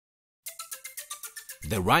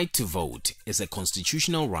The right to vote is a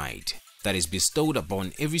constitutional right that is bestowed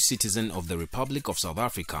upon every citizen of the Republic of South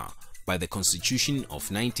Africa by the Constitution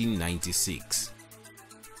of 1996.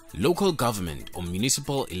 Local government or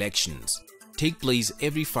municipal elections take place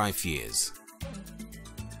every 5 years.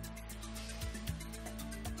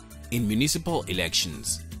 In municipal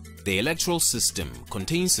elections, the electoral system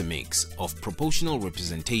contains a mix of proportional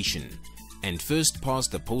representation and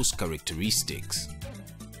first-past-the-post characteristics.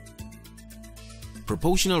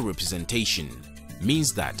 Proportional representation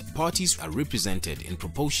means that parties are represented in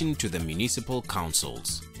proportion to the municipal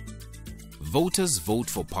councils. Voters vote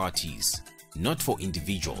for parties, not for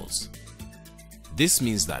individuals. This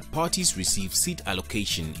means that parties receive seat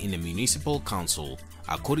allocation in a municipal council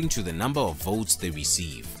according to the number of votes they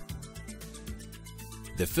receive.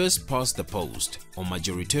 The first-past-the-post or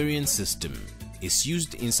majoritarian system is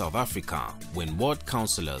used in South Africa when ward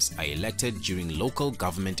councillors are elected during local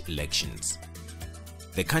government elections.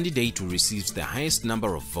 The candidate who receives the highest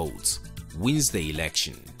number of votes wins the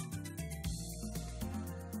election.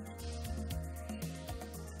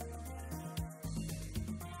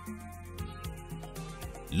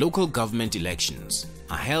 Local government elections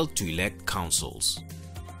are held to elect councils.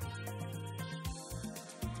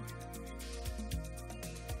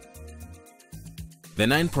 The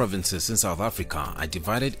 9 provinces in South Africa are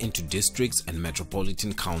divided into districts and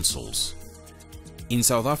metropolitan councils. In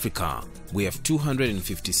South Africa, we have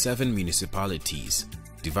 257 municipalities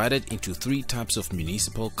divided into 3 types of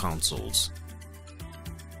municipal councils.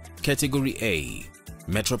 Category A,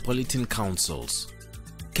 Metropolitan Councils.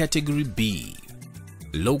 Category B,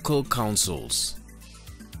 Local Councils.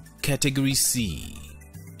 Category C,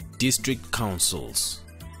 District Councils.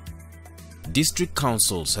 District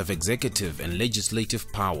councils have executive and legislative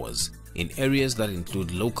powers in areas that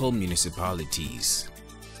include local municipalities.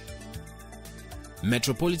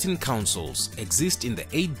 Metropolitan councils exist in the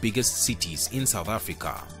 8 biggest cities in South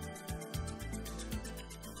Africa.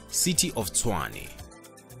 City of Tshwane,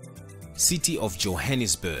 City of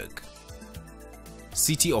Johannesburg,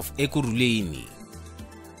 City of Ekurhuleni,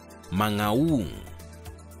 Mangaung,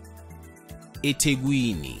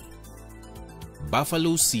 eThekwini,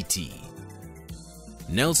 Buffalo City,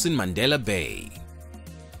 Nelson Mandela Bay,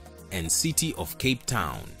 and City of Cape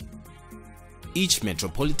Town. Each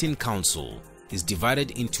metropolitan council is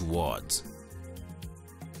divided into wards.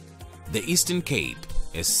 The Eastern Cape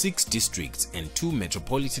has 6 districts and 2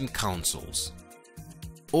 metropolitan councils.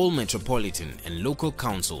 All metropolitan and local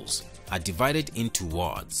councils are divided into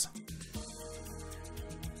wards.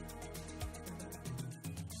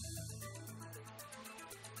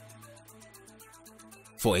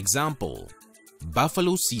 For example,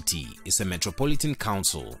 Buffalo City is a metropolitan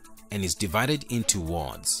council and is divided into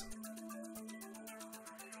wards.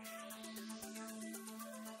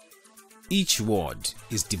 Each ward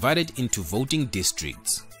is divided into voting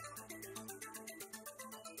districts.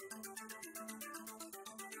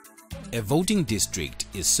 A voting district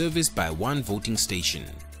is serviced by 1 voting station,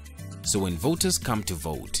 so when voters come to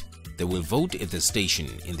vote, they will vote at the station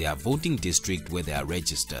in their voting district where they are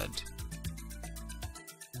registered.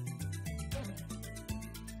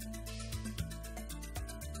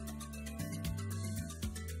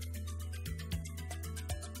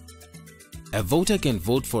 A voter can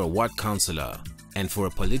vote for a ward councillor and for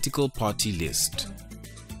a political party list.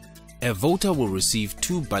 A voter will receive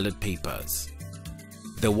 2 ballot papers.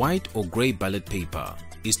 The white or grey ballot paper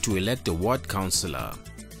is to elect a ward councillor.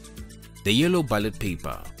 The yellow ballot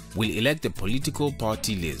paper will elect a political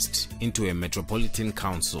party list into a metropolitan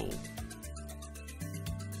council.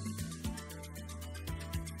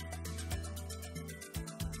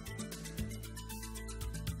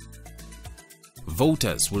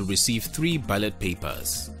 Voters will receive 3 ballot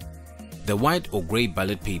papers. The white or grey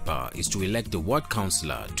ballot paper is to elect a ward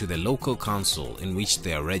councillor to the local council in which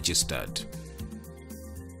they are registered.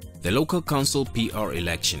 The local council PR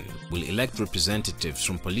election will elect representatives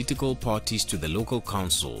from political parties to the local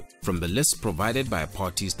council from the list provided by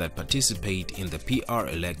parties that participate in the PR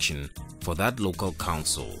election for that local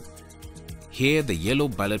council. Here the yellow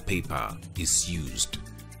ballot paper is used.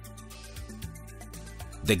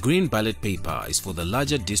 The green ballot paper is for the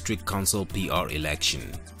larger district council PR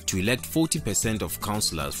election to elect 40% of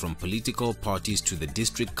councillors from political parties to the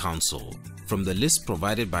district council from the list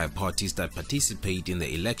provided by parties that participate in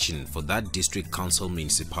the election for that district council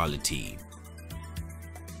municipality.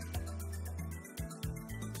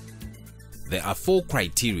 There are 4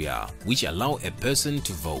 criteria which allow a person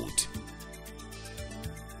to vote.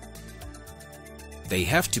 They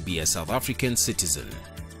have to be a South African citizen.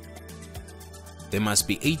 They must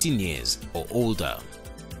be 18 years or older.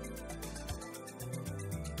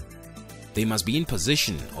 They must be in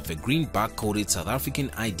possession of a green barcoded South African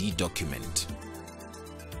ID document,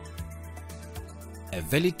 a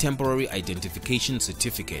valid temporary identification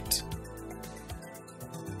certificate,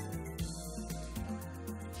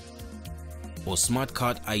 or smart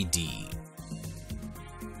card ID.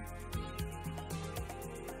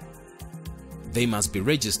 They must be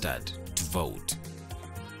registered to vote.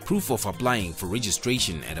 Proof of applying for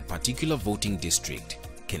registration at a particular voting district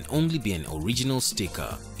can only be an original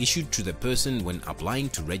sticker issued to the person when applying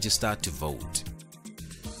to register to vote.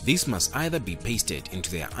 This must either be pasted into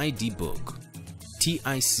their ID book,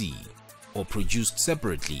 TIC, or produced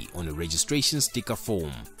separately on a registration sticker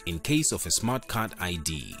form in case of a smart card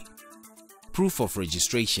ID. Proof of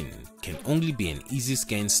registration can only be an easy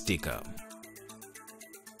scan sticker.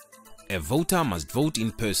 A voter must vote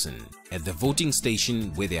in person at the voting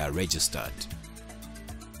station where they are registered.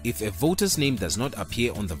 If a voter's name does not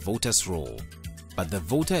appear on the voter's roll, but the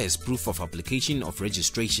voter has proof of application of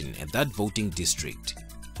registration at that voting district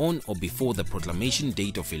on or before the proclamation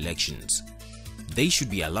date of elections, they should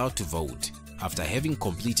be allowed to vote after having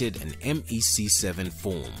completed an MEC7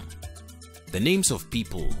 form. The names of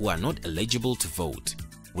people who are not eligible to vote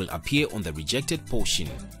will appear on the rejected portion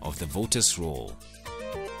of the voter's roll.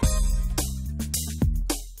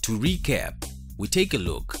 To recap, we take a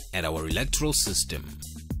look at our electoral system.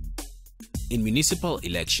 In municipal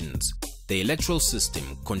elections, the electoral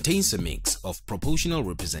system contains a mix of proportional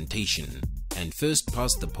representation and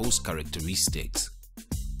first-past-the-post characteristics.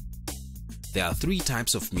 There are three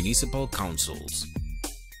types of municipal councils.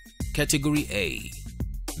 Category A,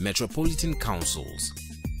 Metropolitan Councils.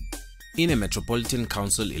 In a Metropolitan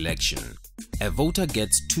Council election, a voter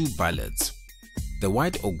gets two ballots, the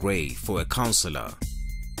white or grey for a councillor,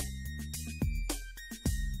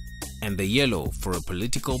 and the yellow for a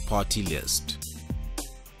political party list.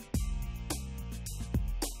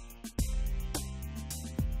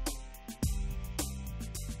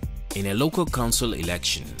 In a local council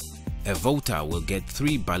election, a voter will get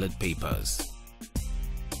three ballot papers,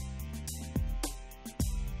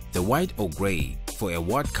 the white or grey for a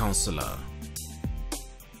ward councillor,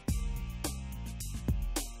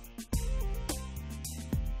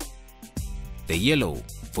 the yellow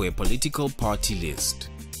for a political party list.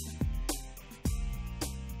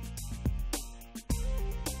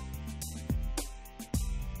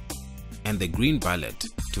 And the green ballot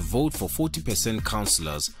to vote for 40%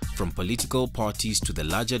 councillors from political parties to the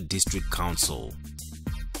larger district council.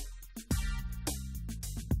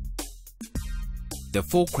 The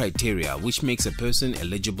four criteria which makes a person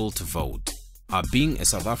eligible to vote are being a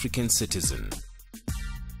South African citizen,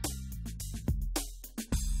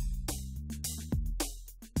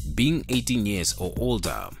 being 18 years or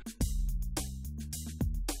older,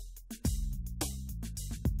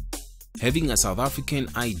 having a South African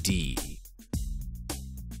ID,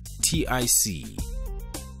 TIC,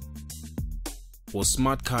 or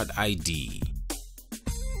smart card ID,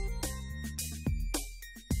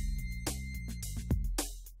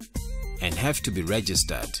 and have to be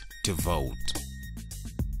registered to vote.